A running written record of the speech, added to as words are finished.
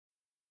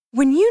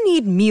When you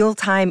need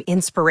mealtime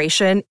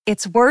inspiration,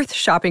 it's worth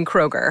shopping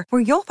Kroger,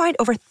 where you'll find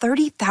over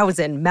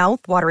 30,000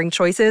 mouth-watering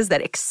choices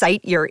that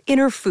excite your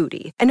inner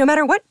foodie. And no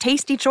matter what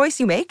tasty choice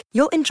you make,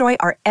 you'll enjoy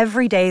our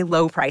everyday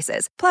low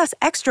prices, plus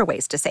extra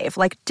ways to save,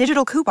 like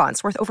digital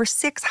coupons worth over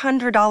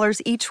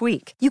 $600 each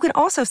week. You can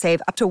also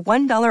save up to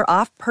 $1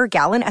 off per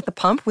gallon at the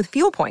pump with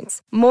fuel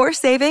points. More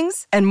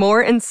savings and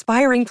more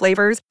inspiring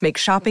flavors make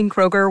shopping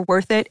Kroger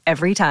worth it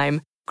every time.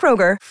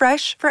 Kroger,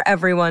 fresh for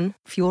everyone.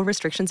 Fuel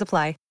restrictions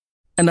apply.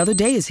 Another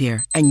day is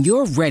here, and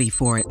you're ready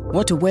for it.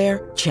 What to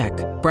wear? Check.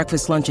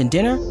 Breakfast, lunch, and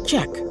dinner?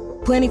 Check.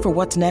 Planning for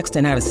what's next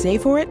and how to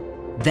save for it?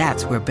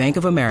 That's where Bank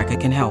of America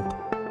can help.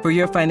 For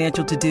your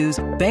financial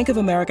to-dos, Bank of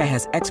America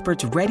has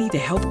experts ready to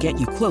help get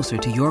you closer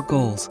to your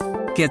goals.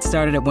 Get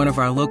started at one of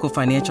our local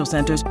financial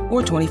centers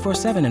or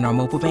 24/7 in our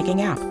mobile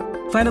banking app.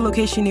 Find a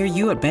location near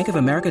you at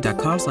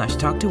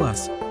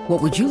bankofamerica.com/talktous.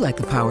 What would you like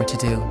the power to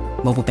do?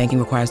 Mobile banking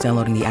requires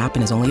downloading the app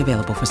and is only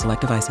available for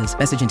select devices.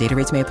 Message and data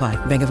rates may apply.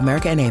 Bank of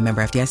America N.A.,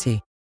 member FDIC.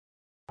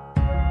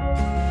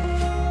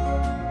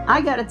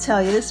 I gotta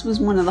tell you, this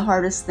was one of the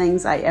hardest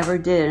things I ever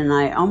did, and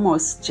I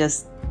almost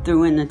just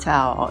threw in the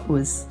towel. It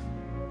was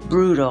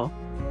brutal.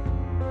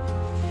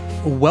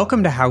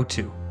 Welcome to How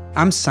To.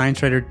 I'm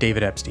science writer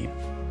David Epstein.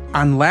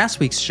 On last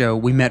week's show,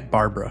 we met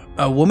Barbara,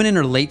 a woman in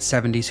her late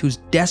 70s who's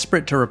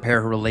desperate to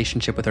repair her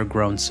relationship with her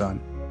grown son.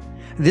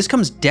 This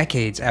comes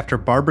decades after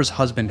Barbara's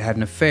husband had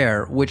an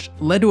affair, which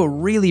led to a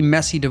really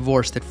messy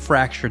divorce that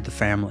fractured the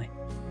family.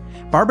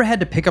 Barbara had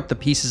to pick up the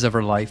pieces of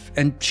her life,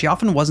 and she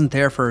often wasn't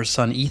there for her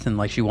son Ethan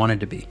like she wanted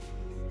to be.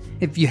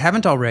 If you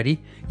haven't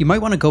already, you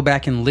might want to go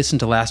back and listen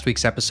to last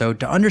week's episode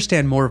to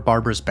understand more of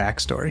Barbara's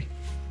backstory.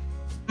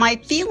 My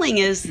feeling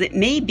is that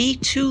maybe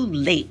too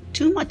late,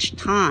 too much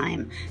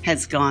time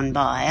has gone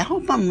by. I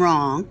hope I'm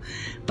wrong,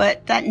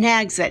 but that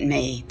nags at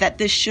me that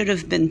this should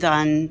have been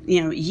done,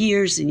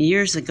 years and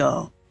years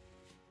ago.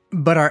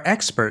 But our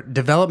expert,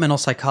 developmental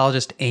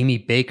psychologist Amy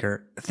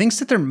Baker, thinks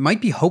that there might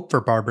be hope for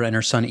Barbara and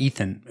her son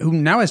Ethan, who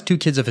now has 2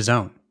 kids of his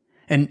own.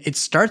 And it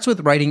starts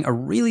with writing a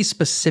really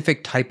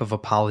specific type of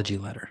apology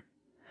letter.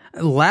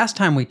 Last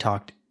time we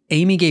talked,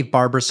 Amy gave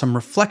Barbara some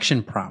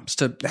reflection prompts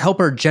to help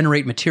her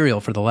generate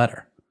material for the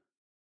letter.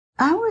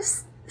 I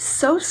was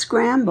so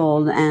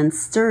scrambled and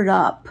stirred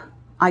up,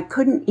 I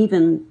couldn't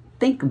even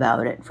think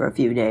about it for a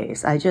few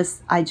days. I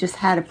just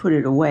had to put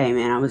it away,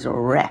 man. I was a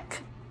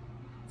wreck.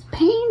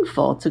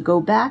 Painful to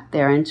go back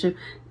there and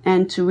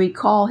to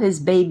recall his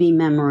baby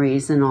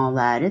memories and all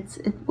that.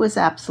 It was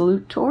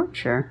absolute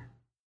torture.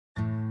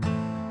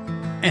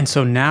 And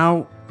so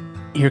now,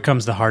 here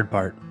comes the hard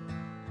part.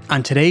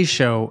 On today's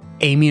show,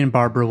 Amy and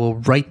Barbara will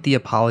write the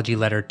apology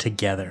letter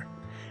together,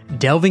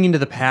 delving into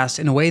the past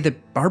in a way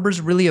that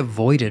Barbara's really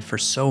avoided for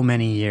so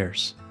many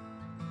years.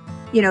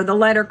 The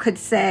letter could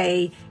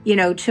say,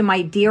 to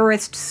my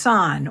dearest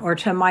son or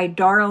to my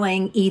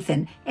darling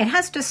Ethan. It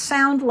has to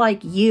sound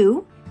like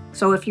you.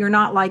 So if you're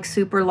not like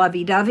super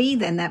lovey-dovey,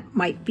 then that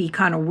might be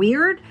kind of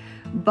weird,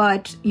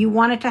 but you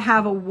want it to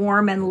have a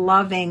warm and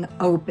loving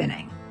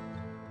opening.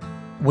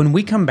 When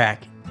we come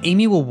back,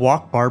 Amy will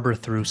walk Barbara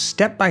through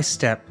step by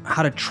step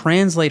how to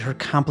translate her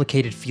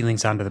complicated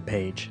feelings onto the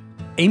page.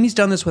 Amy's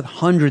done this with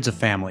hundreds of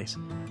families.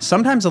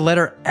 Sometimes a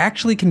letter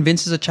actually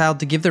convinces a child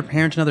to give their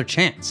parent another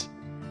chance.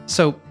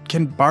 So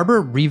can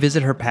Barbara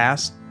revisit her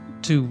past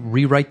to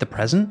rewrite the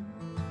present?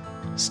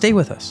 Stay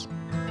with us.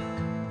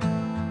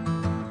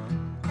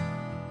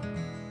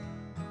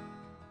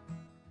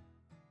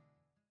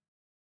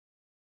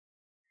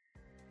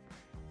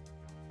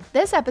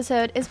 This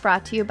episode is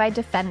brought to you by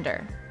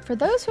Defender. For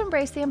those who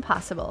embrace the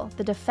impossible,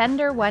 the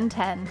Defender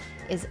 110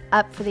 is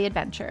up for the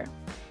adventure.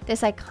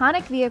 This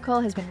iconic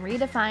vehicle has been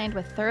redefined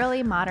with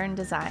thoroughly modern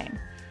design.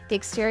 The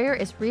exterior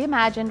is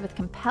reimagined with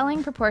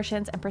compelling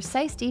proportions and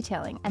precise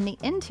detailing, and the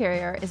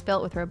interior is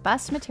built with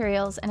robust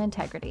materials and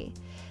integrity.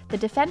 The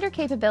Defender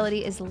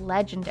capability is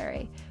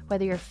legendary,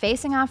 whether you're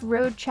facing off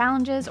road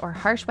challenges or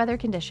harsh weather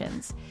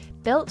conditions.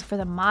 Built for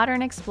the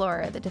modern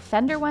explorer, the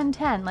Defender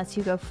 110 lets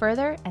you go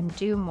further and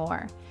do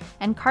more.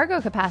 And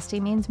cargo capacity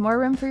means more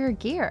room for your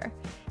gear.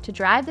 To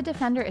drive the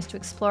Defender is to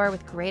explore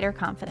with greater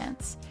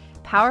confidence.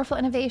 Powerful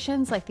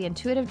innovations like the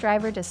intuitive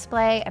driver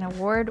display and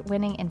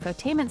award-winning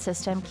infotainment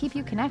system keep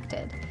you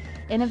connected.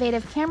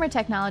 Innovative camera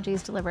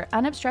technologies deliver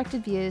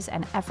unobstructed views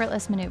and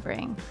effortless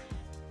maneuvering.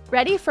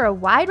 Ready for a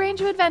wide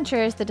range of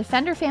adventures, the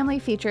Defender family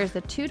features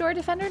the 2-door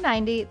Defender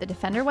 90, the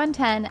Defender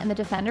 110, and the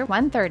Defender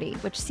 130,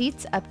 which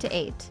seats up to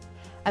 8.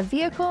 A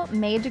vehicle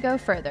made to go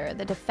further,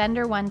 the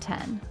Defender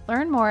 110.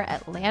 Learn more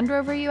at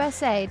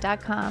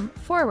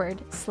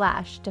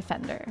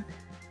LandRoverUSA.com/Defender.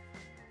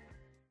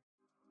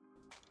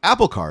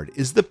 Apple Card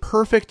is the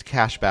perfect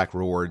cashback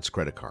rewards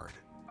credit card.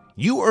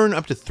 You earn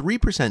up to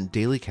 3%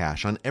 daily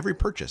cash on every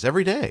purchase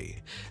every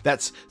day.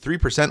 That's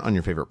 3% on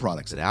your favorite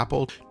products at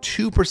Apple,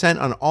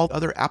 2% on all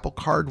other Apple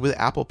Card with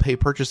Apple Pay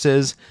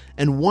purchases,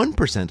 and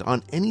 1%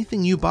 on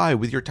anything you buy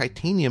with your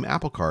titanium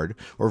Apple Card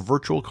or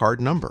virtual card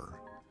number.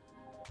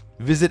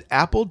 Visit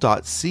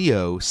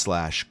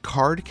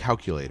apple.co/card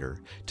calculator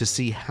to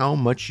see how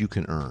much you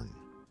can earn.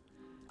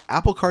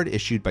 Apple Card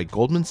issued by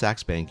Goldman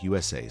Sachs Bank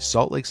USA,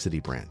 Salt Lake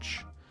City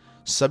branch.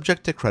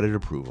 Subject to credit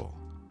approval.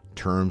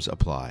 Terms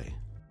apply.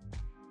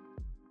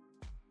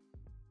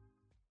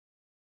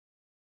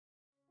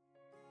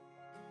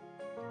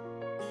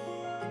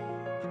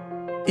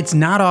 It's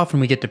not often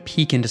we get to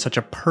peek into such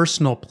a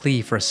personal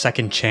plea for a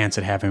second chance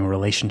at having a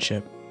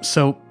relationship.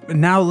 So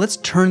now let's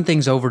turn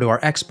things over to our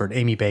expert,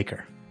 Amy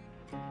Baker.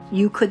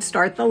 You could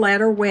start the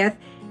letter with,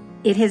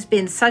 "It has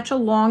been such a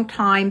long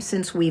time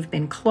since we've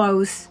been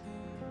close.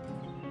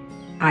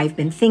 I've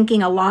been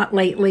thinking a lot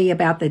lately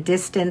about the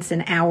distance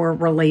in our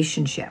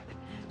relationship."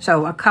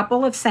 So a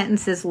couple of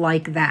sentences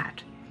like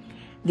that.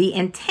 The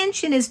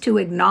intention is to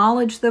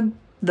acknowledge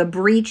the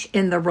breach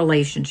in the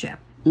relationship.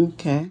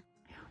 Okay.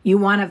 You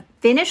want to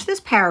finish this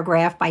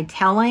paragraph by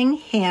telling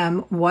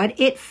him what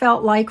it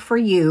felt like for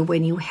you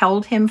when you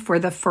held him for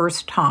the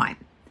first time.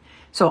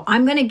 So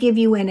I'm going to give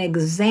you an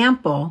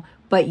example,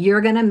 but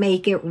you're going to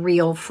make it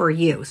real for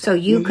you. So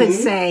you could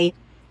say,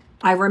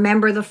 "I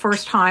remember the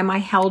first time I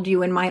held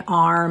you in my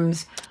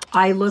arms.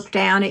 I looked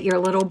down at your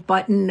little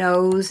button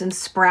nose and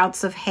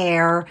sprouts of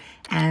hair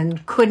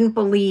and couldn't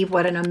believe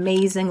what an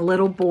amazing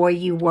little boy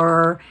you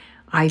were.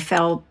 I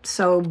felt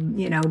so,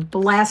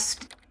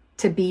 blessed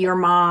to be your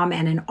mom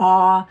and in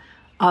awe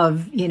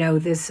of,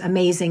 this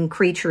amazing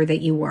creature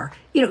that you were."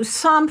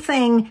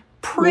 Something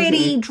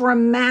pretty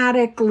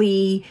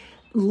dramatically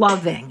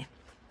loving.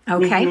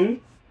 Okay?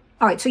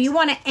 All right, so you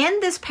want to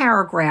end this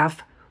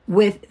paragraph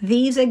with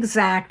these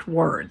exact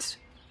words.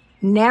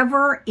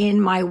 "Never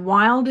in my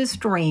wildest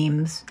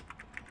dreams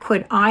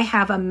could I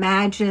have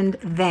imagined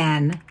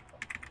then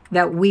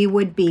that we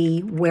would be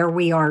where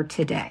we are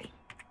today."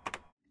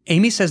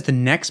 Amy says the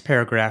next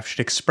paragraph should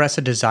express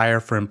a desire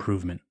for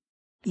improvement.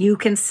 You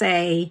can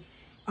say,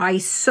 "I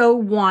so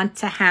want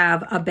to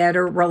have a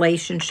better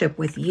relationship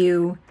with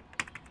you.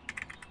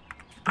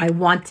 I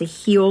want to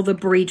heal the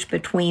breach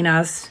between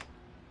us."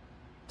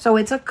 So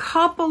it's a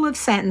couple of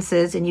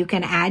sentences, and you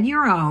can add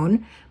your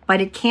own,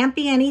 but it can't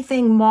be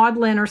anything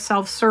maudlin or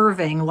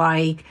self-serving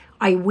like,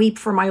 "I weep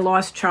for my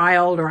lost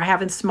child," or "I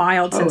haven't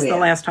smiled since the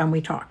last time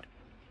we talked."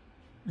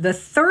 The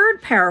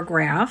third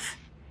paragraph,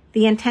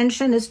 the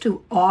intention is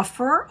to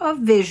offer a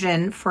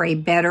vision for a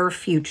better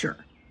future.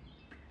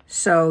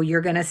 So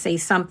you're going to say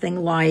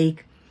something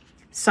like,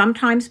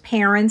 "Sometimes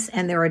parents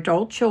and their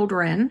adult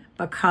children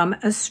become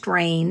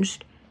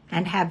estranged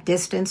and have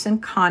distance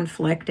and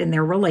conflict in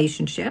their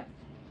relationship.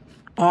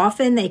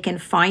 Often they can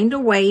find a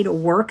way to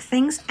work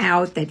things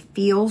out that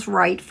feels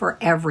right for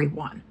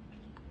everyone."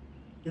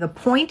 The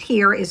point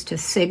here is to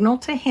signal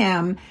to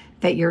him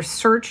that you're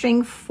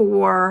searching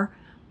for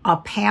a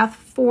path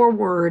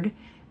forward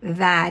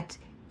that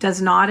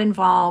does not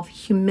involve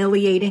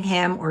humiliating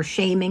him or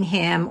shaming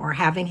him or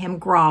having him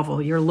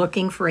grovel. You're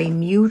looking for a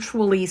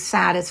mutually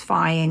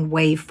satisfying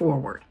way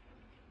forward.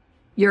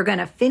 You're going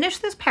to finish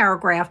this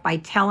paragraph by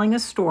telling a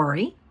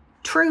story,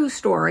 true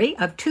story,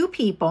 of two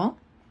people,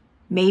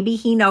 maybe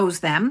he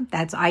knows them,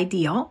 that's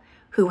ideal,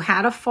 who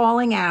had a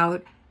falling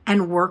out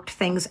and worked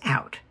things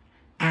out.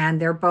 And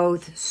they're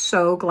both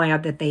so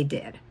glad that they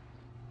did.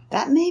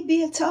 That may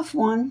be a tough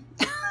one.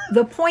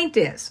 The point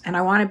is, and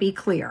I want to be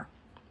clear,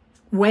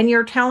 when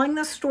you're telling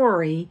the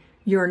story,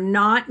 you're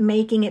not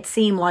making it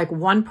seem like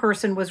one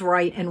person was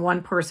right and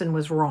one person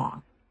was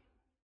wrong.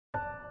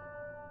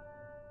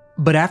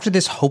 But after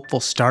this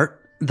hopeful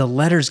start, the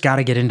letter's got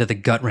to get into the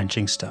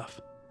gut-wrenching stuff.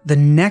 The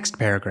next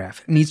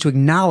paragraph needs to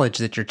acknowledge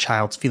that your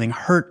child's feeling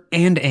hurt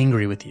and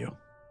angry with you.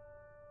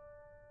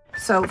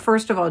 So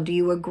first of all, do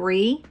you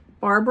agree,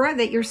 Barbara,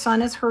 that your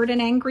son is hurt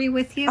and angry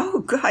with you? Oh,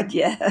 God,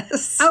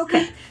 yes.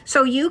 Okay.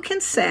 So you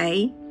can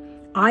say,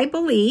 "I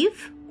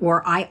believe,"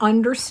 or "I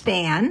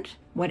understand,"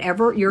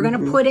 whatever. You're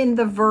going to put in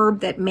the verb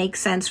that makes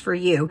sense for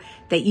you,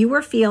 that you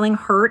were feeling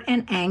hurt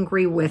and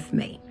angry with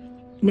me.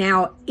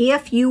 Now,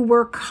 if you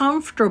were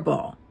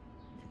comfortable,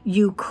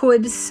 you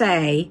could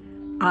say,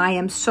 "I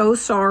am so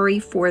sorry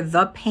for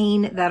the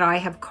pain that I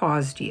have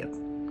caused you."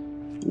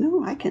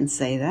 No, I can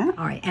say that.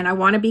 All right. And I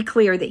want to be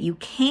clear that you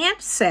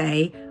can't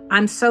say,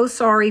 "I'm so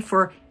sorry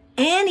for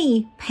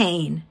any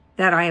pain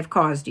that I have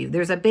caused you."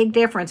 There's a big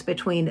difference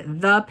between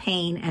the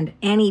pain and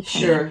any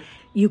pain. Sure.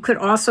 You could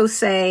also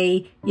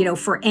say,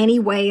 "For any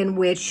way in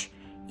which,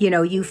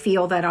 you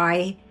feel that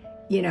I,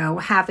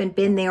 haven't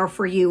been there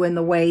for you in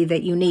the way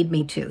that you need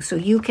me to." So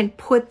you can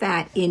put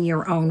that in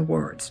your own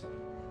words.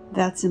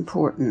 That's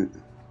important.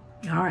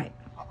 All right.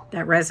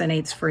 That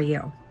resonates for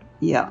you.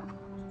 Yeah.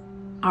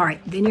 All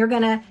right. Then you're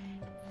going to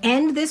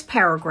end this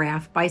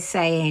paragraph by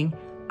saying,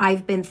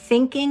 "I've been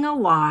thinking a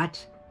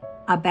lot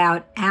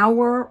about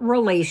our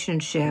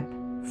relationship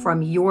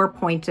from your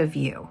point of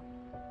view.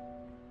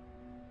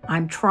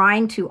 I'm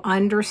trying to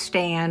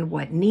understand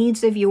what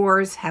needs of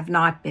yours have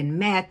not been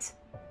met,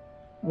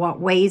 what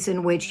ways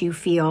in which you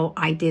feel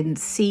I didn't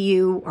see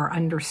you or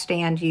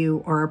understand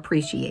you or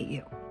appreciate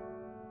you."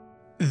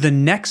 The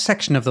next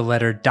section of the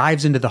letter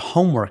dives into the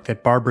homework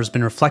that Barbara's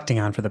been reflecting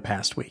on for the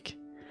past week.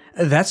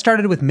 That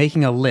started with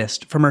making a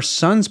list, from her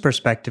son's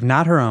perspective,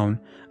 not her own,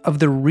 of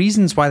the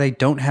reasons why they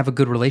don't have a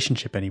good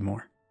relationship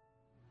anymore.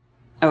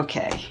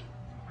 Okay.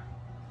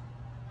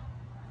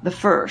 The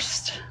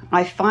first,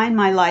 I find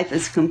my life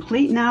is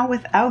complete now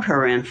without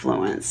her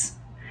influence.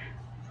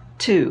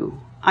 2,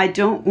 I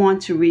don't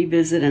want to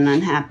revisit an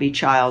unhappy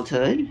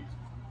childhood.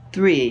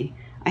 3,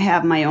 I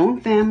have my own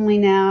family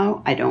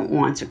now. I don't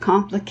want to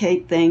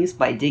complicate things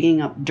by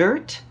digging up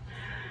dirt.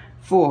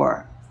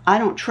 4, I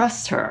don't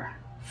trust her.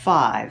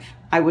 5,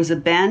 I was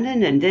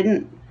abandoned and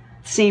didn't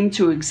seem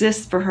to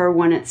exist for her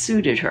when it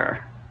suited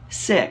her.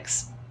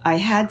 6, I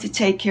had to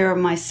take care of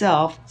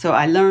myself, so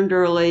I learned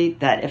early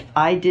that if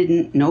I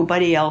didn't,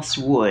 nobody else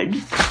would.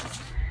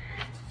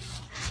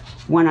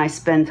 When I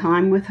spend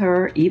time with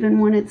her, even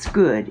when it's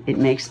good, it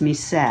makes me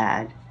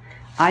sad.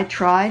 I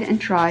tried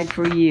and tried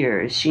for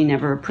years. She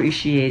never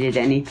appreciated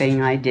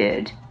anything I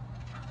did.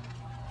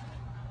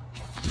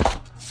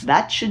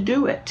 That should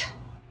do it.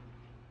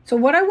 So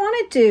what I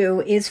want to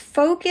do is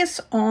focus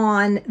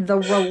on the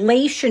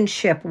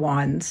relationship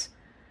ones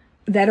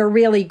that are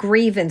really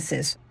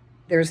grievances.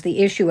 There's the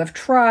issue of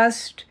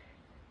trust,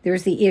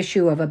 there's the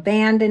issue of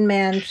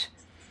abandonment,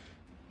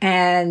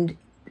 and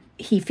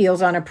he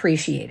feels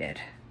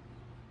unappreciated.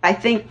 I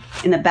think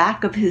in the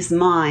back of his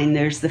mind,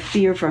 there's the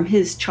fear from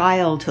his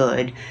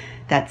childhood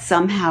that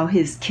somehow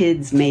his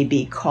kids may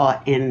be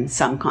caught in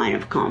some kind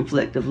of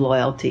conflict of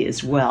loyalty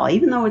as well.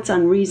 Even though it's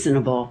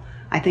unreasonable,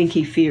 I think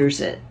he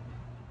fears it.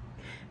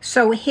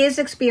 So his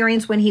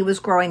experience when he was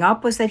growing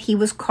up was that he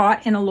was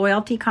caught in a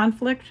loyalty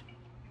conflict?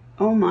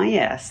 Oh my,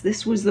 yes.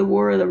 This was the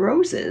War of the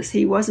Roses.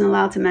 He wasn't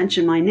allowed to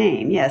mention my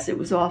name. Yes, it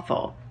was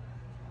awful.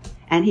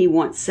 And he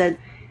once said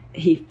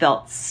he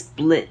felt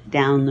split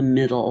down the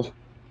middle.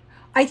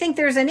 I think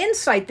there's an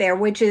insight there,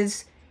 which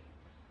is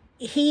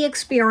he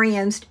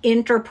experienced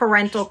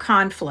interparental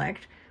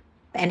conflict,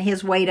 and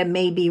his way to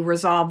maybe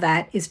resolve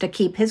that is to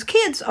keep his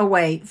kids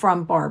away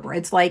from Barbara.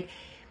 It's like,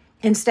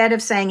 instead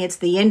of saying it's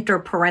the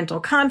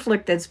interparental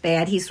conflict that's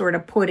bad, he's sort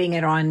of putting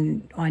it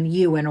on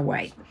you in a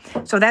way.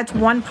 So that's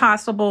one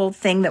possible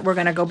thing that we're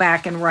going to go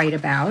back and write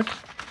about.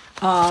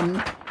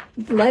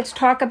 Let's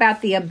talk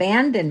about the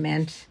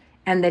abandonment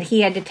and that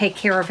he had to take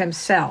care of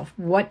himself.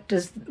 What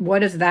does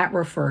that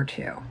refer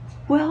to?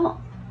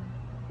 Well,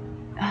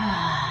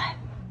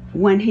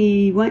 when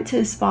he went to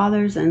his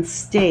father's and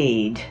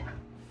stayed.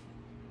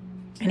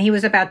 And he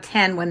was about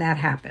 10 when that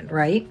happened,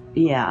 right?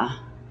 Yeah.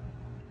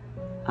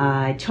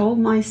 I told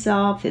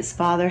myself his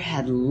father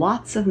had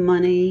lots of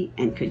money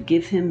and could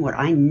give him what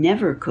I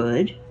never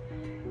could.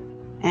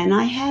 And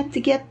I had to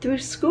get through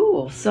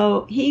school,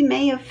 so he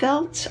may have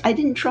felt I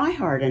didn't try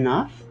hard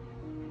enough.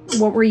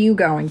 What were you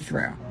going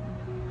through?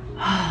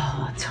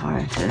 Oh, it's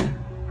hard to...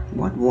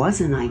 What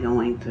wasn't I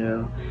going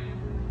through?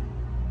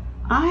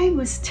 I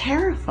was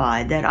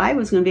terrified that I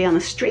was going to be on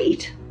the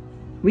street.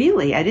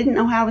 Really, I didn't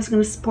know how I was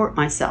going to support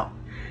myself.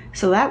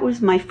 So that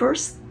was my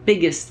first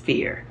biggest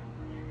fear.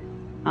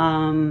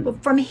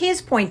 From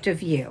his point of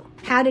view,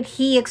 how did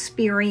he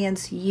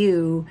experience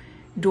you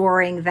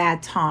during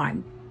that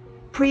time?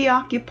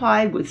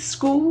 Preoccupied with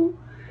school,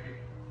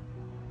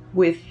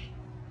 with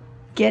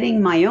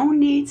getting my own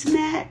needs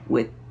met,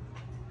 with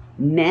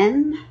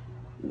men.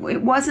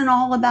 It wasn't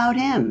all about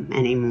him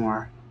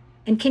anymore.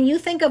 And can you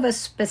think of a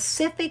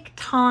specific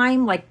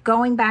time, like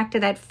going back to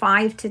that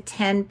 5 to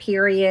 10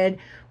 period,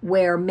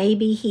 where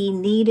maybe he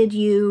needed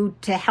you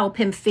to help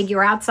him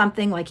figure out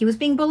something, like he was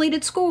being bullied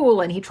at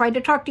school and he tried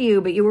to talk to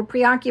you, but you were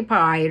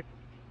preoccupied?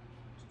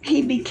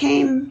 He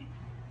became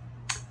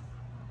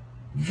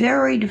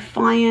very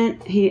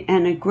defiant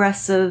and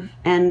aggressive,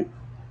 and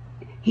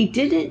he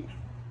didn't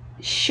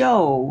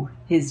show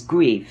his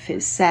grief,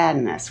 his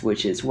sadness,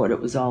 which is what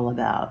it was all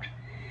about.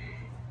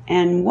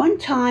 And one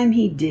time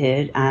he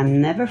did, I'll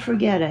never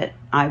forget it.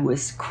 I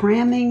was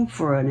cramming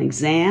for an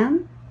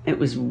exam. It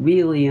was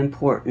really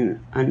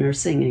important, a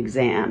nursing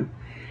exam.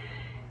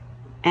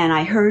 And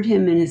I heard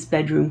him in his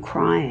bedroom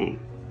crying.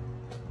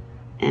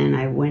 And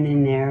I went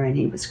in there and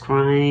he was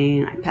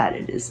crying. I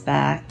patted his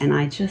back and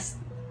I just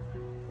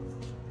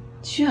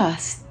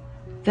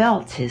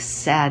felt his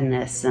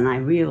sadness. And I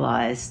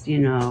realized,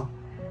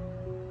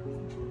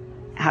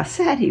 how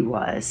sad he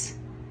was.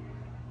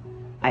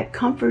 I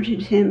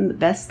comforted him the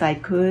best I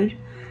could.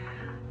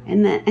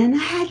 And I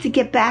had to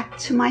get back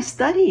to my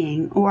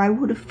studying or I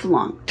would have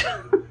flunked.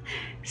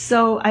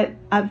 So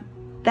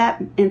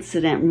that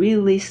incident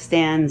really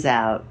stands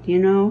out,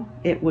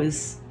 It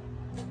was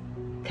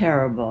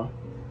terrible.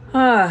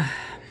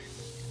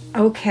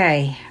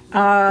 Okay.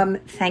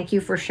 Thank you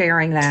for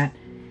sharing that.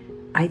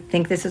 I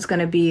think this is going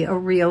to be a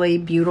really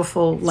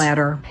beautiful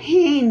letter.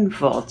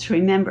 Painful to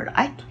remember.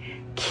 I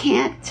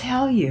can't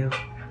tell you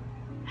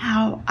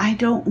how I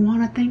don't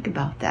want to think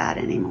about that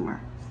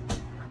anymore.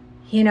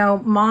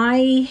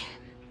 My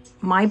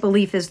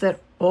belief is that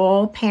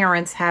all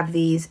parents have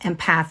these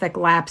empathic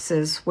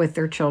lapses with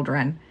their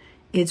children.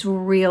 It's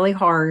really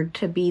hard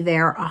to be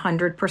there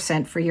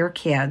 100% for your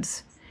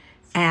kids.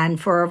 And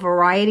for a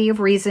variety of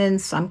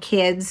reasons, some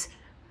kids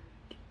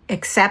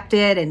accept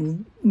it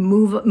and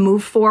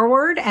move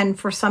forward. And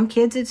for some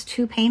kids, it's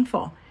too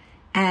painful.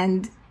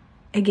 And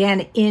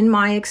again, in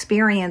my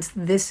experience,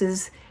 this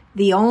is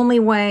the only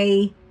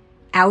way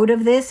out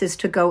of this is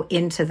to go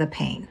into the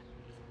pain.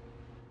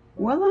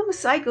 Well, I'm a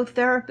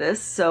psychotherapist,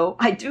 so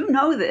I do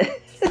know this.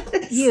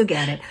 You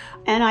get it.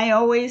 And I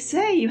always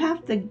say you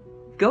have to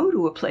go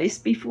to a place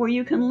before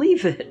you can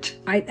leave it.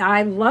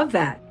 I love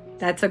that.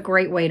 That's a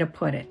great way to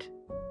put it.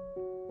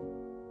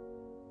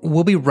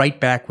 We'll be right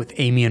back with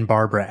Amy and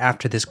Barbara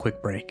after this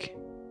quick break.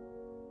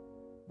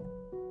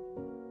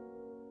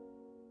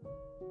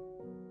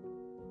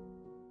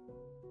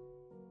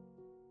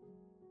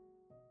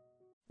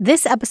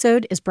 This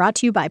episode is brought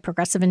to you by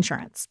Progressive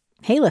Insurance.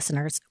 Hey,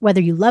 listeners, whether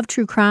you love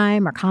true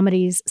crime or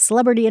comedies,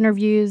 celebrity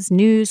interviews,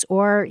 news,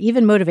 or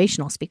even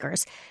motivational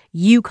speakers,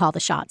 you call the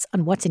shots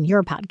on what's in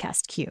your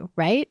podcast queue,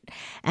 right?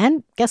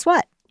 And guess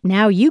what?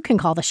 Now you can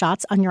call the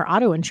shots on your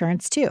auto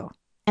insurance, too.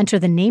 Enter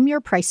the Name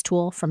Your Price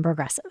tool from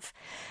Progressive.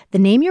 The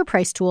Name Your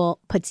Price tool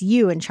puts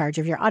you in charge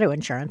of your auto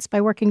insurance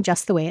by working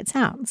just the way it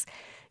sounds.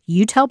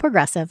 You tell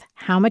Progressive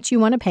how much you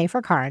want to pay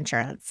for car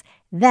insurance.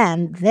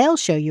 Then they'll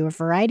show you a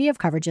variety of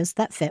coverages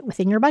that fit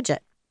within your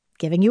budget,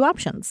 giving you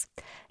options.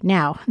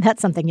 Now,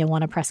 that's something you'll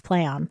want to press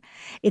play on.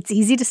 It's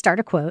easy to start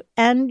a quote,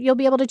 and you'll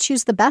be able to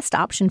choose the best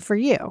option for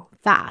you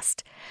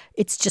fast.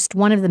 It's just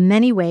one of the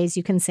many ways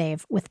you can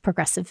save with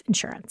Progressive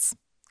Insurance.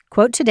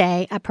 Quote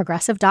today at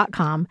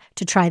Progressive.com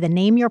to try the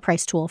Name Your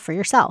Price tool for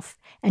yourself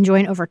and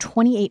join over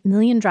 28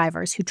 million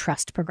drivers who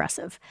trust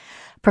Progressive.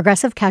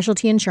 Progressive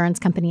Casualty Insurance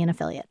Company and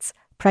Affiliates.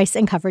 Price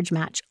and coverage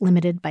match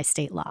limited by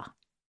state law.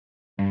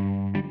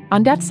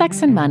 On Death,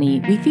 Sex, and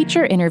Money, we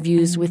feature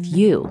interviews with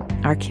you,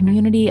 our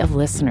community of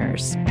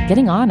listeners,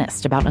 getting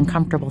honest about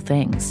uncomfortable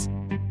things.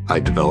 I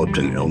developed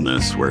an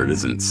illness where it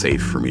isn't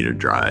safe for me to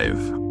drive.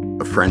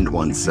 A friend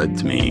once said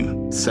to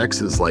me,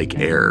 sex is like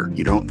air.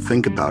 You don't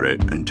think about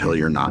it until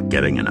you're not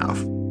getting enough.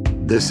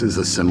 This is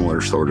a similar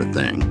sort of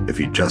thing if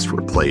you just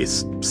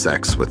replace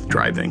sex with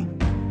driving.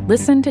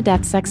 Listen to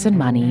Death, Sex, and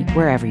Money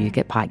wherever you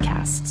get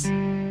podcasts.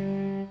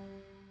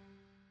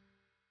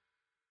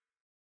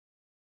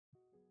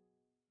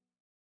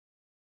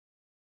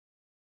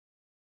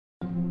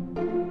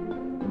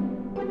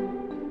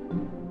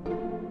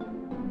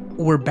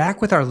 We're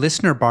back with our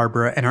listener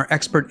Barbara and our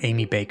expert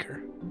Amy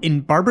Baker.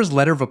 In Barbara's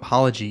letter of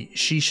apology,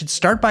 she should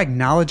start by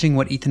acknowledging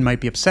what Ethan might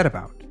be upset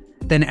about,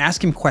 then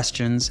ask him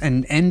questions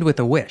and end with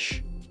a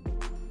wish.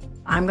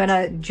 I'm going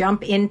to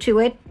jump into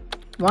it.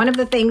 One of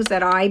the things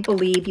that I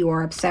believe you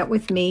are upset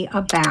with me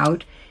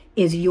about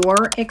is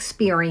your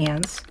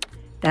experience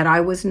that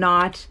I was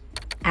not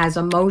as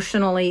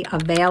emotionally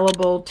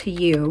available to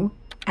you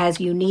as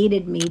you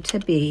needed me to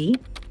be,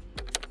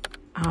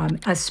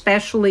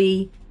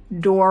 especially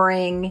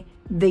during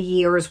the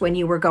years when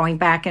you were going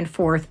back and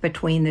forth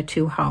between the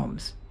two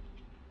homes.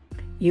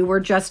 You were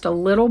just a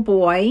little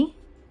boy,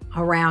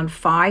 around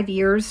 5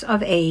 years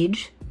of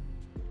age,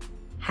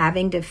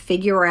 having to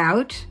figure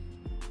out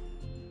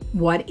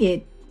what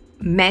it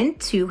meant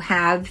to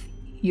have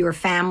your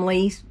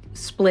family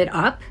split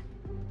up.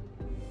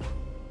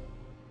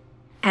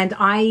 And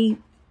I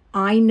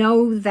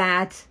know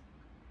that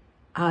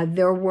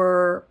there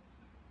were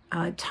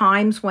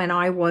times when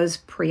I was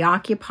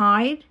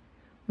preoccupied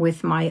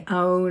with my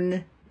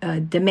own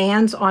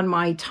demands on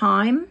my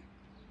time,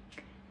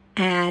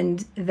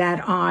 and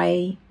that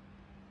I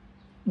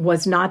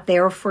was not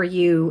there for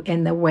you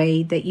in the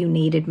way that you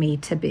needed me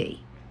to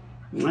be.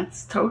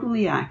 That's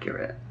totally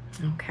accurate.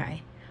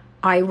 Okay.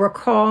 I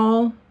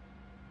recall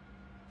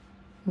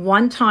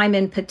one time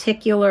in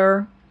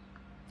particular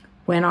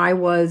when I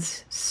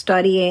was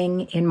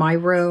studying in my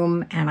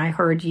room and I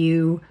heard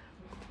you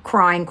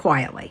crying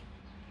quietly.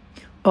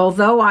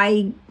 Although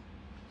I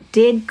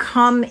did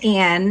come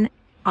in,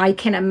 I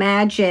can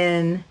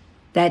imagine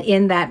that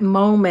in that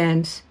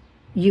moment,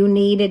 you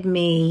needed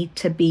me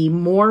to be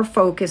more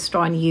focused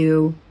on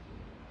you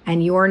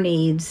and your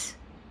needs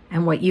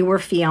and what you were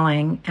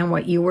feeling and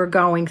what you were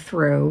going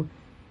through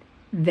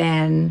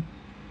than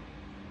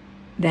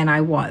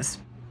I was.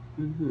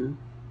 Mm-hmm.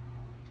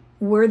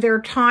 Were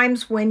there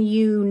times when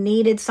you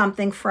needed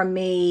something from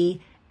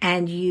me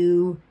and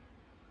you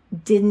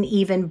didn't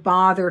even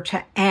bother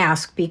to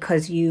ask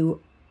because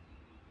you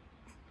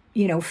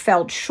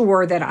felt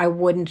sure that I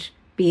wouldn't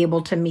be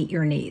able to meet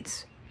your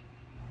needs?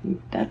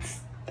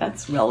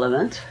 That's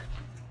relevant.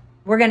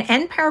 We're going to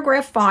end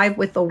paragraph 5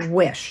 with a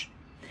wish.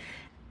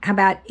 How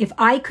about, if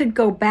I could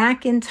go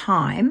back in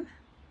time,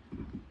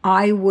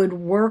 I would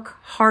work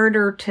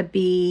harder to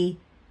be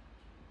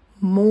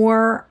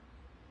more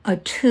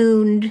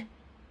attuned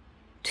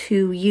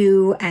to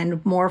you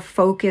and more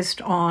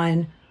focused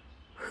on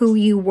who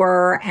you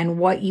were and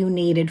what you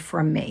needed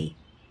from me.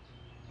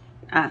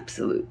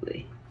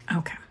 Absolutely.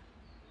 Okay.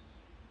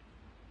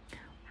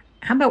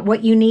 How about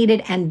what you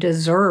needed and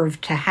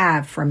deserved to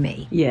have from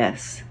me?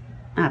 Yes,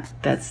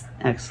 that's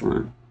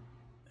excellent.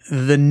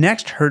 The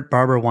next hurt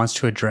Barbara wants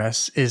to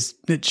address is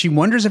that she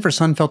wonders if her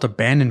son felt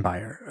abandoned by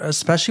her,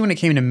 especially when it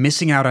came to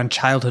missing out on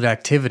childhood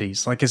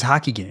activities like his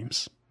hockey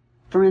games.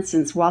 For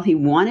instance, while he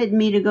wanted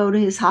me to go to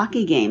his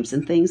hockey games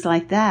and things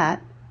like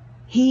that,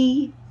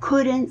 he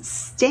couldn't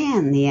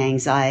stand the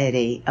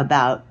anxiety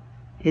about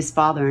his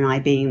father and I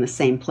being in the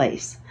same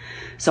place.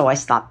 So I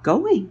stopped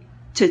going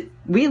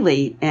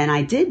and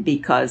I did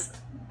because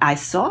I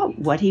saw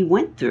what he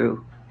went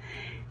through.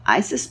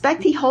 I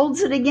suspect he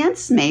holds it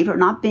against me for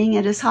not being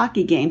at his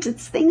hockey games.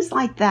 It's things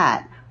like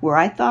that where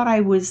I thought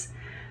I was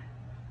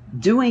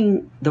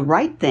doing the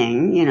right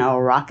thing, a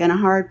rock in a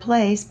hard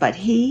place, but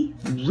he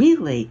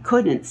really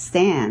couldn't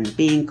stand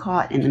being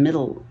caught in the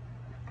middle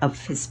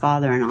of his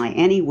father and I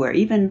anywhere,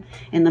 even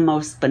in the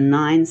most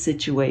benign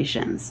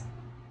situations.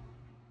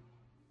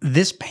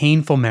 This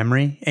painful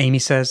memory, Amy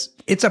says,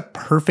 it's a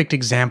perfect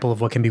example of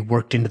what can be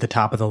worked into the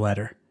top of the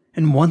letter.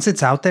 And once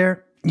it's out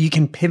there, you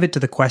can pivot to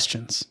the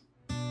questions.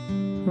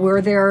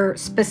 Were there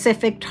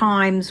specific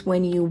times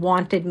when you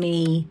wanted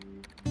me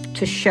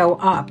to show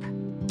up,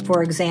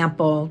 for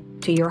example,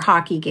 to your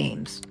hockey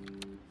games?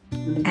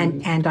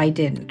 And I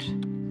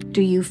didn't.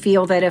 Do you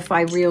feel that if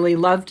I really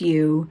loved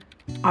you,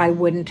 I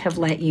wouldn't have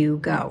let you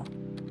go?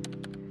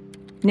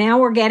 Now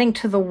we're getting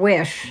to the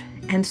wish.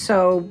 And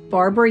so,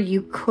 Barbara,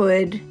 you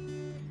could,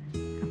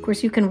 of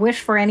course, you can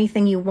wish for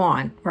anything you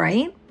want,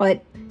 right?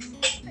 But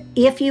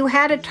if you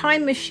had a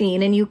time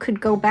machine and you could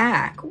go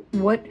back,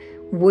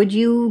 would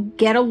you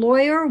get a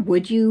lawyer?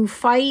 Would you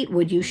fight?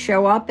 Would you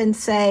show up and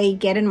say,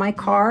 get in my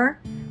car?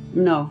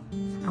 No.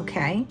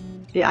 Okay.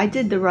 Yeah, I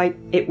did the right,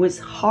 it was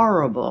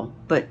horrible,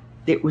 but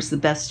it was the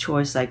best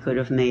choice I could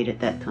have made at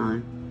that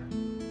time.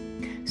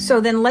 So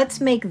then let's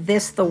make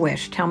this the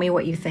wish. Tell me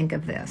what you think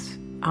of this.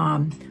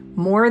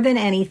 More than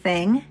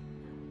anything,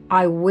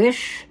 I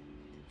wish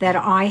that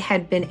I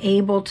had been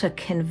able to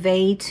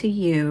convey to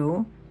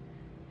you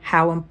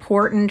how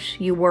important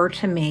you were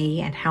to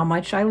me and how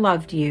much I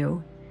loved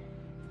you,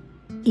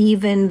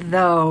 even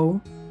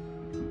though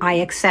I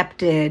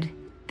accepted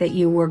that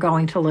you were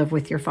going to live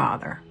with your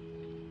father.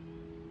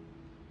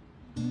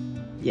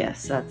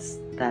 Yes,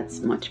 that's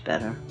much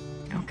better.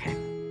 Okay.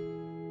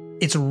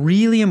 It's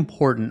really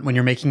important when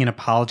you're making an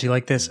apology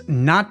like this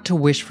not to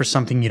wish for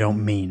something you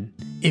don't mean.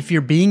 If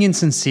you're being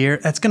insincere,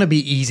 that's going to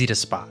be easy to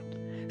spot.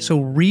 So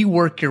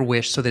rework your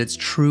wish so that it's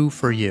true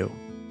for you.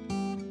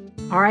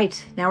 All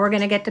right, now we're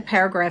going to get to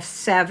paragraph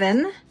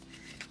 7.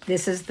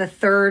 This is the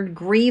third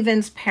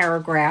grievance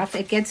paragraph.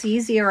 It gets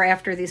easier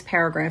after these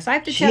paragraphs. I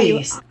have to tell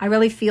you, I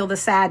really feel the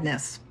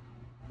sadness.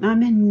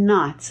 I'm in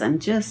knots. I'm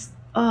just,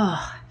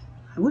 I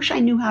wish I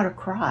knew how to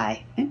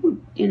cry.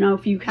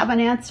 If you have an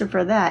answer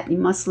for that, you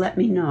must let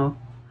me know.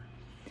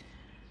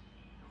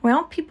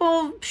 Well,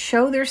 people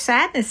show their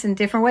sadness in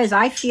different ways.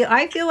 I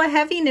feel a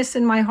heaviness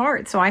in my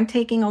heart, so I'm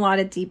taking a lot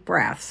of deep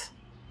breaths.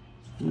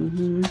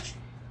 Mm-hmm.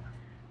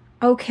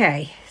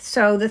 Okay,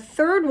 so the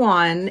third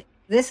one,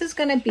 this is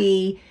going to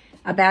be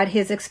about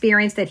his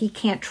experience that he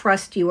can't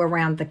trust you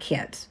around the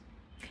kids.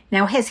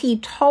 Now, has he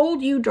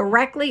told you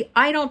directly,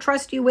 I don't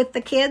trust you with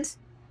the kids?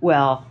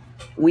 Well,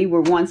 we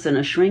were once in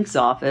a shrink's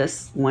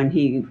office when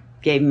he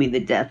gave me the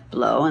death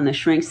blow, and the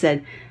shrink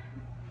said,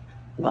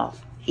 well,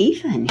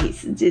 Ethan, he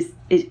said,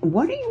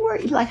 what are you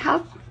worried? Like,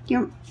 how,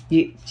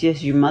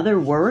 does your mother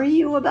worry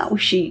you about,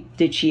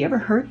 did she ever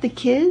hurt the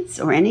kids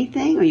or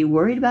anything? Are you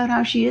worried about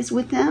how she is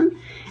with them?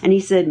 And he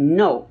said,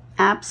 no,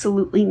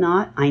 absolutely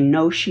not. I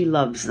know she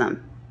loves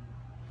them.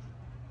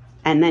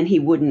 And then he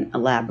wouldn't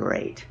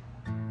elaborate.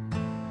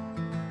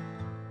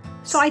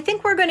 So I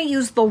think we're going to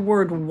use the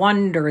word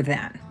wonder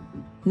then.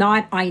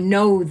 Not I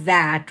know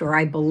that or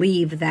I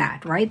believe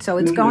that, right? So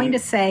it's going to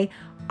say,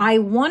 I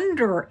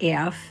wonder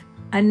if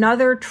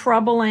another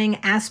troubling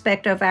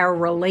aspect of our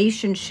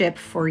relationship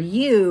for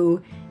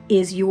you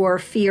is your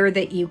fear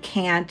that you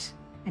can't,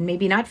 and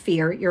maybe not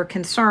fear, your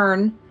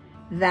concern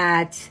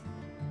that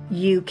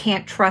you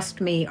can't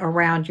trust me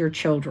around your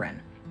children.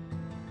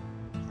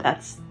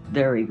 That's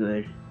very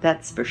good.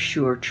 That's for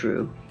sure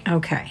true.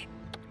 Okay.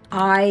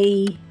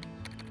 I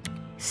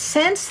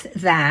sense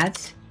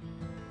that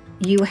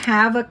you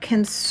have a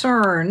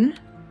concern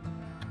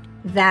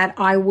that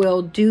I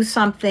will do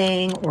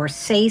something or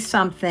say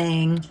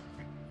something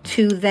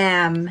to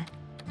them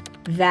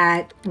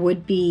that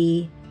would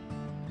be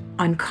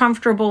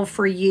uncomfortable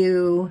for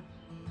you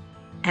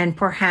and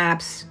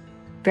perhaps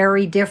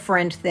very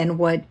different than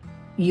what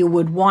you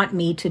would want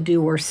me to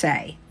do or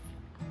say.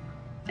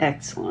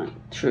 Excellent.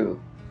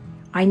 True.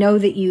 I know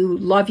that you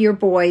love your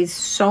boys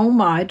so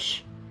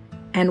much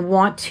and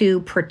want to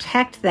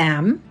protect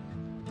them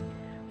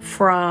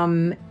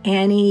from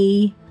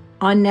any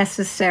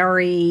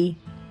unnecessary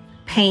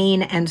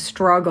pain and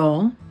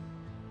struggle,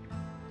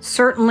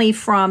 certainly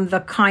from the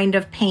kind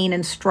of pain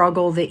and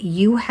struggle that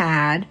you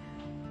had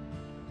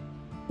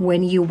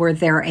when you were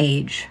their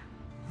age.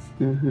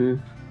 Mm-hmm.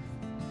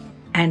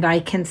 And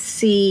I can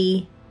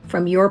see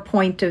from your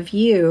point of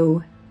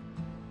view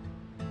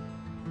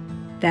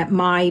that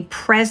my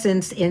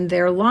presence in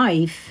their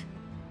life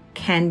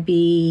can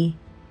be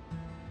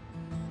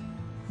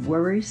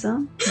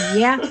worrisome?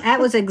 Yeah, that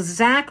was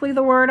exactly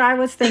the word I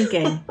was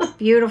thinking.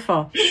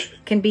 Beautiful.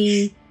 Can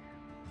be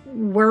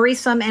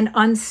worrisome and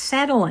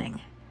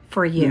unsettling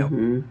for you.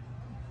 Mm-hmm.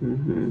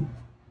 Mm-hmm.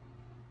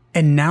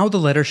 And now the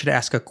letter should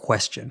ask a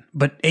question,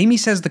 but Amy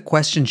says the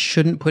question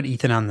shouldn't put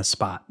Ethan on the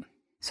spot.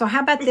 So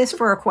how about this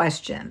for a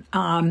question?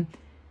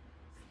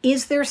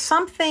 Is there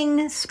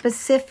something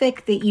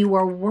specific that you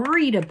are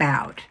worried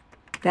about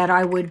that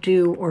I would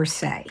do or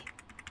say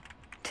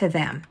to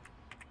them?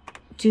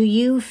 Do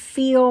you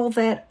feel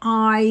that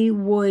I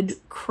would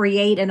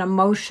create an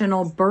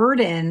emotional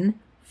burden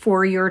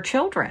for your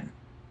children?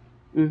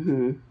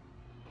 Mm-hmm.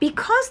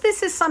 Because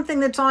this is something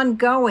that's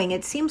ongoing,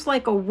 it seems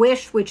like a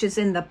wish which is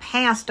in the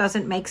past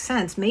doesn't make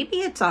sense. Maybe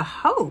it's a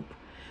hope.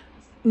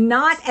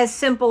 Not as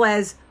simple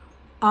as,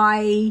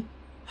 I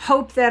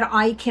hope that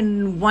I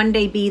can one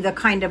day be the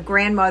kind of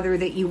grandmother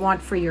that you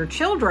want for your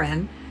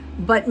children,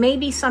 but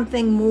maybe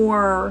something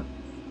more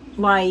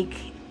like,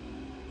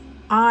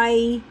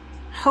 I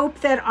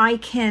hope that I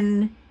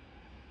can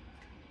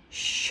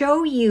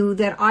show you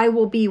that I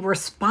will be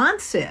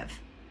responsive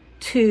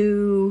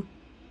to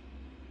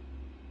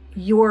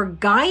your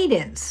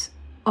guidance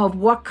of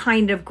what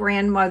kind of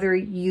grandmother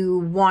you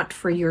want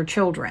for your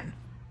children.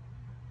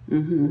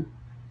 Mm-hmm.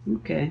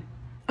 Okay.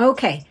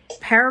 Okay,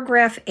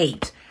 paragraph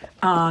 8.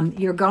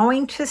 You're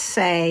going to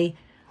say,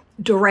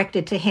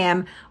 directed to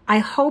him, I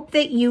hope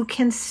that you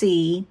can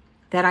see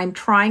that I'm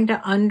trying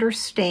to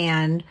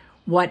understand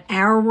what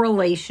our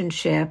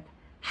relationship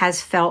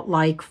has felt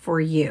like for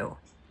you.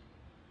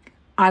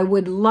 I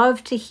would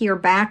love to hear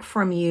back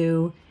from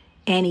you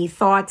any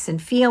thoughts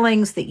and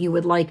feelings that you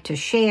would like to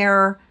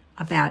share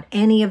about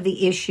any of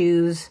the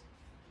issues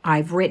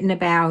I've written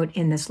about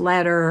in this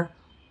letter,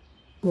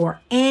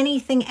 or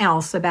anything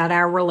else about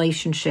our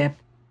relationship.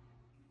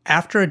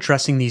 After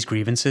addressing these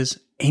grievances,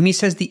 Amy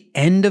says the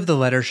end of the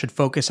letter should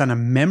focus on a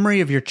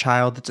memory of your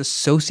child that's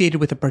associated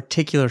with a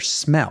particular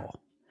smell.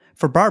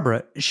 For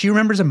Barbara, she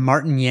remembers a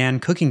Martin Yan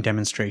cooking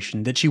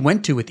demonstration that she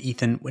went to with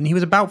Ethan when he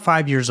was about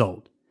 5 years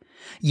old.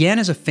 Yan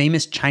is a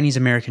famous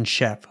Chinese-American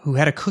chef who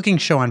had a cooking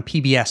show on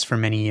PBS for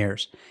many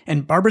years,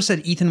 and Barbara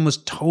said Ethan was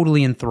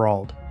totally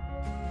enthralled.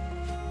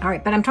 All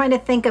right, but I'm trying to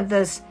think of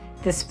the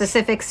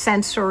specific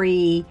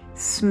sensory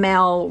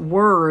smell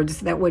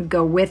words that would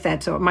go with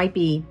it. So it might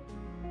be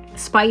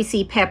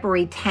spicy,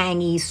 peppery,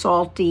 tangy,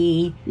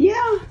 salty.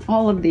 Yeah,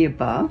 all of the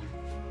above.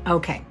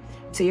 Okay.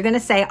 So you're going to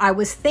say, I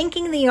was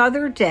thinking the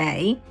other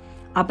day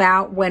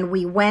about when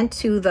we went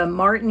to the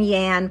Martin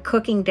Yan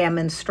cooking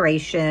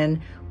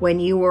demonstration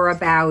when you were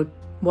about,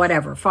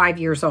 5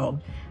 years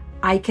old.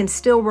 I can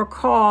still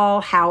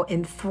recall how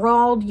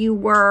enthralled you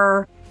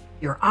were.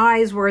 Your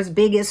eyes were as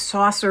big as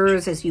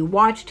saucers as you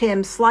watched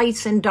him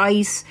slice and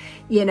dice,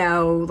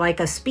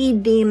 like a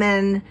speed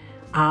demon.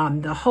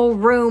 The whole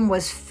room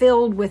was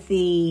filled with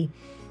the,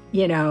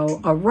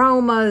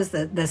 aromas,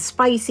 the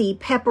spicy,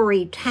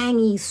 peppery,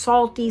 tangy,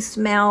 salty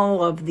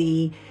smell of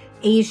the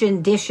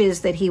Asian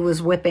dishes that he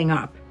was whipping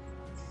up.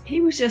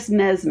 He was just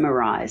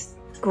mesmerized.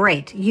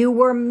 Great. You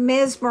were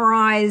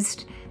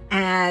mesmerized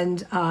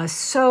and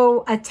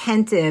so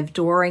attentive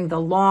during the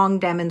long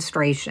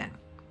demonstration.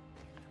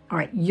 All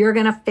right, you're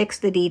going to fix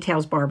the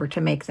details, Barbara, to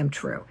make them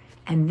true.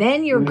 And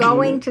then you're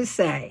going to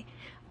say,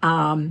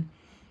 every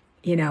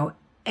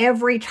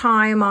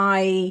time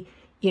I,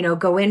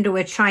 go into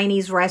a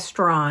Chinese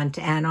restaurant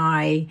and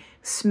I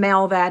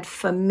smell that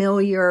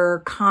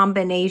familiar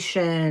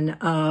combination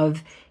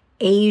of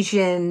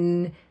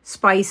Asian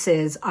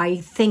spices, I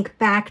think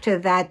back to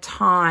that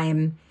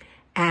time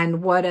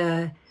and what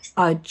a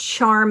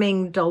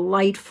charming,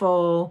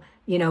 delightful,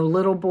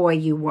 little boy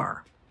you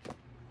were.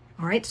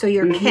 All right, so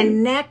you're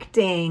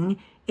connecting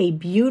a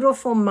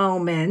beautiful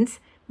moment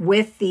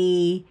with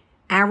the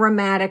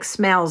aromatic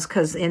smells,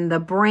 because in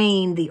the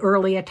brain, the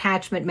early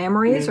attachment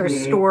memories are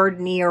stored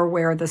near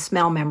where the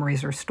smell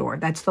memories are stored.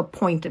 That's the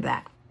point of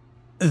that.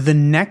 The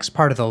next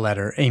part of the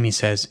letter, Amy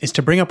says, is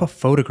to bring up a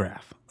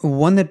photograph,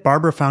 one that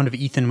Barbara found of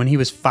Ethan when he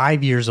was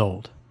 5 years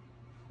old.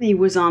 He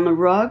was on the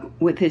rug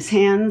with his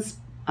hands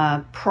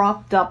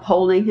propped up,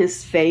 holding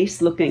his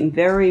face, looking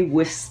very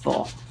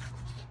wistful.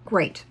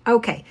 Great.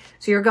 Okay.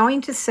 So you're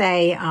going to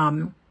say,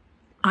 I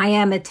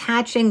am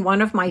attaching one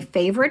of my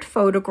favorite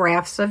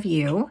photographs of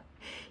you.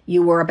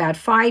 You were about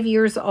 5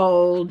 years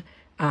old.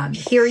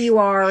 Here you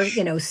are,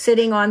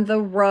 sitting on the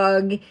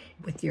rug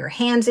with your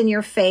hands in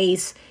your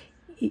face,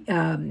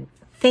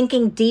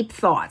 thinking deep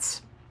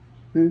thoughts.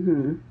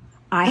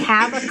 I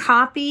have a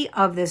copy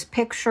of this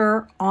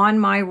picture on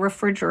my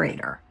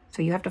refrigerator.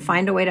 So you have to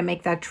find a way to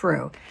make that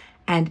true.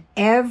 And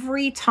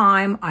every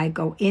time I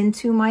go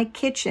into my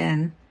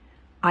kitchen,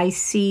 I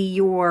see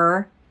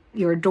your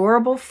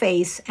adorable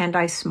face and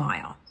I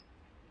smile.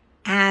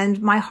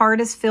 And my heart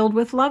is filled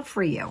with love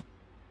for you.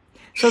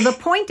 So the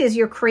point is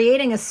you're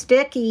creating a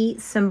sticky,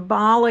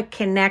 symbolic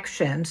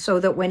connection so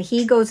that when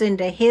he goes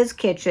into his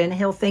kitchen,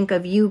 he'll think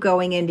of you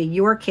going into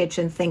your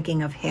kitchen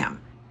thinking of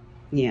him.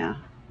 Yeah.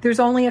 There's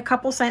only a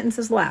couple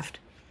sentences left.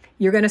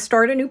 You're going to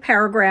start a new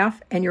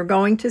paragraph and you're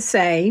going to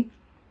say,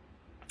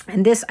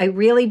 and this, I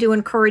really do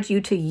encourage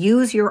you to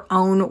use your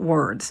own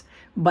words,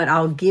 but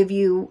I'll give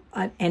you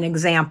an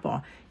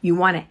example. You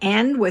want to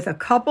end with a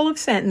couple of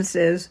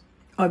sentences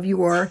of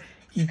your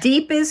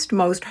deepest,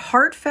 most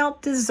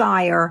heartfelt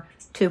desire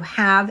to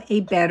have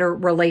a better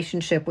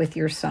relationship with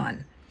your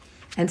son.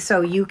 And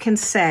so you can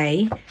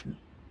say,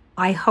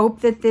 I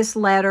hope that this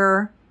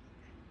letter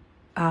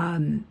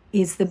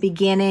is the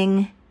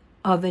beginning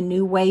of a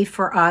new way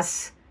for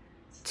us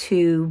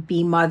to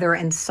be mother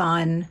and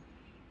son.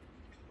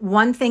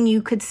 One thing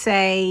you could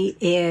say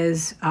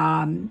is,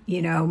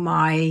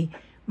 my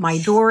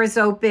door is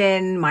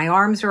open, my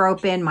arms are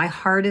open, my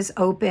heart is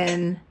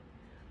open.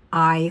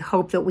 I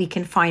hope that we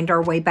can find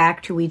our way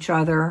back to each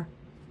other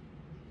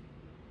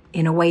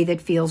in a way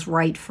that feels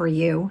right for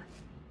you.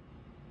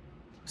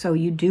 So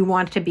you do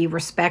want to be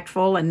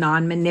respectful and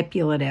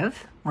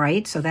non-manipulative,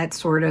 right? So that's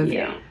sort of,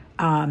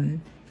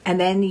 and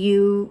then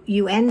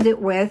you end it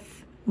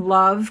with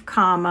love,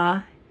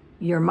 comma,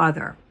 your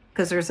mother.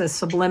 Because there's a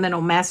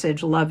subliminal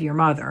message, love your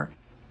mother.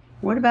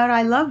 What about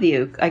I love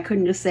you? I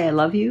couldn't just say I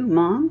love you,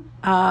 Mom?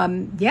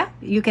 Yeah,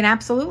 you can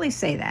absolutely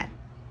say that.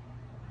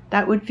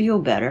 That would feel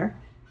better.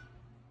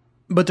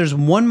 But there's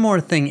one more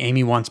thing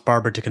Amy wants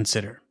Barbara to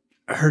consider.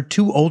 Her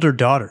 2 older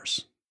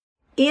daughters.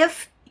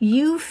 If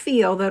you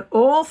feel that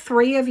all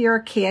 3 of your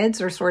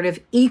kids are sort of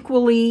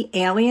equally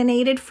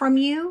alienated from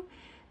you,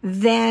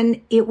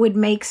 then it would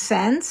make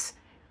sense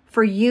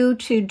for you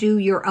to do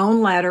your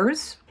own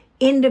letters,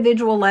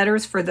 individual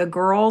letters for the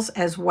girls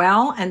as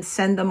well, and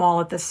send them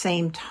all at the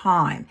same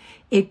time.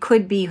 It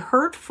could be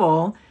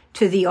hurtful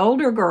to the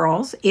older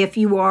girls if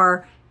you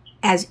are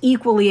as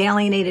equally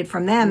alienated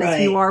from them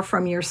as you are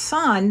from your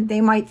son.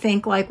 They might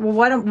think like, well,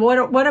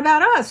 what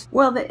about us?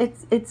 Well,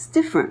 it's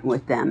different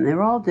with them.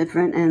 They're all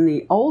different. And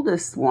the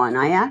oldest one,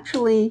 I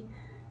actually,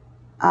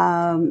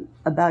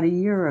 about a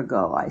year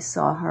ago, I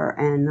saw her,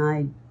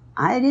 and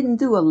I didn't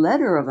do a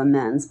letter of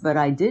amends, but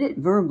I did it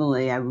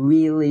verbally. I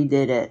really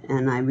did it,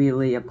 and I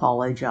really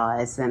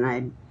apologized,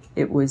 and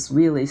it was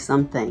really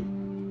something.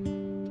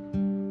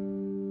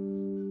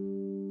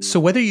 So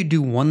whether you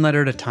do one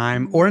letter at a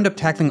time or end up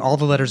tackling all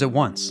the letters at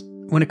once,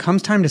 when it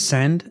comes time to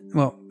send,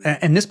 well,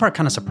 and this part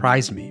kind of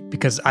surprised me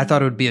because I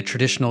thought it would be a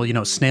traditional,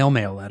 snail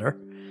mail letter,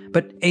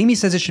 but Amy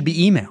says it should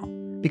be email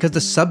because the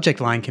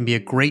subject line can be a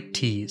great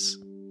tease.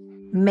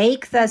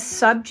 Make the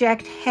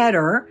subject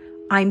header,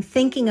 I'm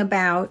thinking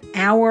about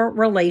our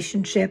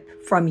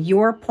relationship from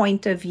your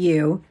point of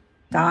view, ...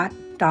 Because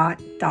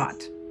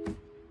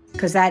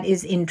that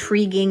is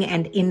intriguing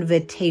and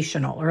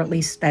invitational, or at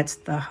least that's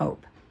the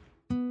hope.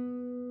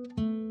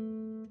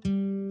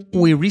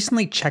 We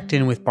recently checked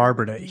in with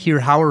Barbara to hear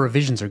how her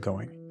revisions are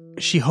going.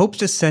 She hopes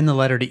to send the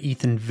letter to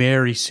Ethan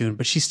very soon,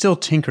 but she's still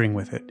tinkering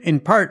with it, in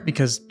part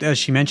because, as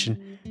she mentioned,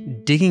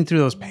 digging through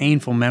those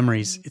painful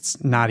memories,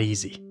 it's not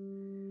easy.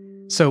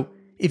 So,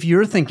 if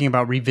you're thinking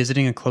about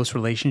revisiting a close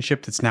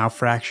relationship that's now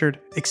fractured,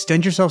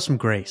 extend yourself some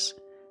grace.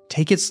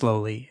 Take it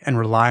slowly and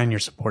rely on your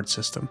support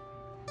system.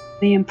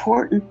 The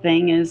important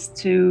thing is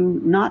to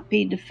not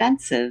be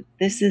defensive.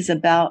 This is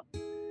about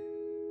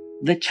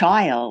the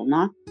child,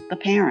 not the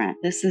parent.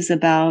 This is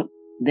about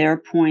their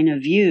point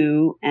of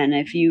view, and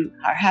if you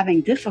are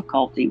having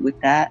difficulty with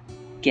that,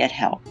 get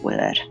help with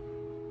it.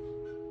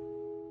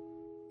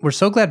 We're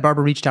so glad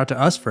Barbara reached out to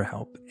us for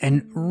help,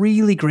 and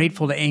really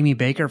grateful to Amy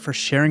Baker for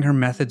sharing her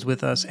methods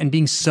with us and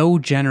being so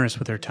generous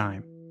with her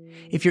time.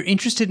 If you're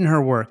interested in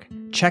her work,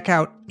 check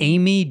out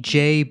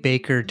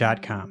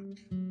amyjbaker.com.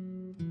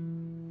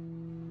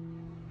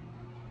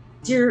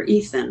 Dear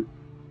Ethan,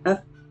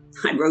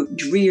 I wrote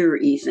Dear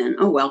Ethan.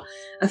 Oh well,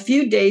 a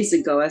few days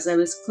ago as I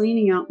was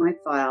cleaning out my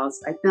files,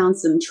 I found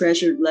some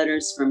treasured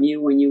letters from you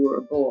when you were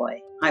a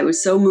boy. I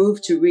was so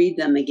moved to read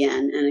them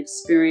again and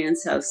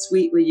experience how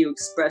sweetly you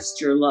expressed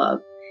your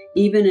love.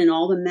 Even in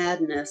all the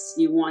madness,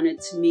 you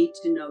wanted me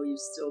to know you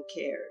still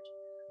cared.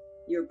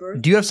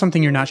 Do you have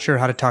something you're not sure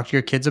how to talk to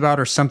your kids about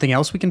or something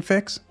else we can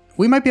fix?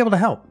 We might be able to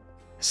help.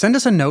 Send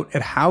us a note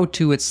at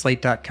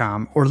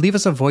howto@slate.com or leave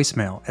us a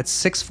voicemail at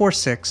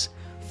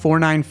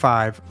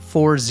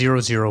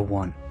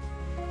 646-495-4001.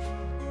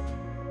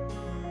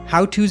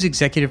 How To's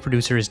executive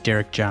producer is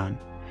Derek John.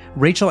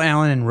 Rachel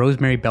Allen and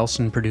Rosemary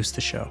Belson produced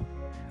the show.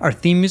 Our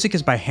theme music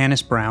is by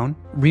Hannes Brown,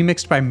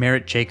 remixed by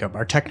Merritt Jacob,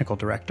 our technical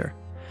director.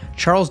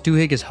 Charles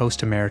Duhigg is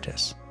host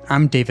emeritus.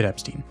 I'm David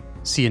Epstein.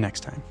 See you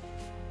next time.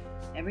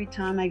 Every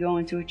time I go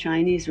into a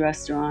Chinese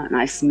restaurant and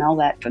I smell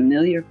that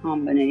familiar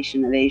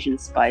combination of Asian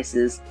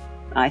spices,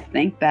 I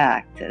think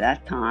back to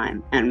that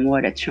time and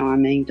what a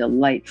charming,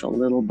 delightful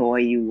little boy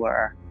you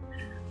were.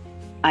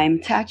 I am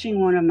attaching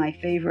one of my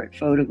favorite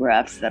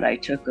photographs that I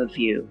took of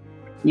you.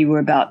 You were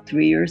about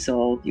 3 years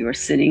old. You were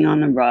sitting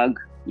on the rug,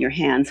 your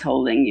hands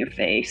holding your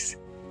face,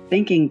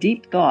 thinking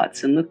deep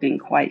thoughts and looking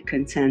quite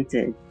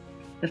contented.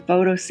 The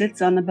photo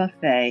sits on the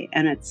buffet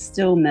and it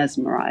still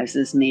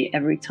mesmerizes me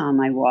every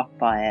time I walk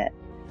by it.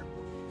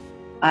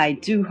 I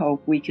do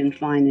hope we can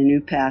find a new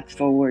path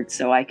forward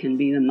so I can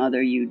be the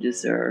mother you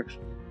deserve.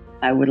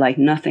 I would like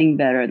nothing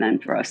better than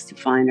for us to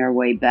find our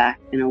way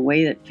back in a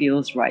way that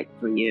feels right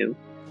for you.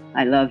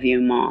 I love you,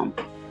 Mom.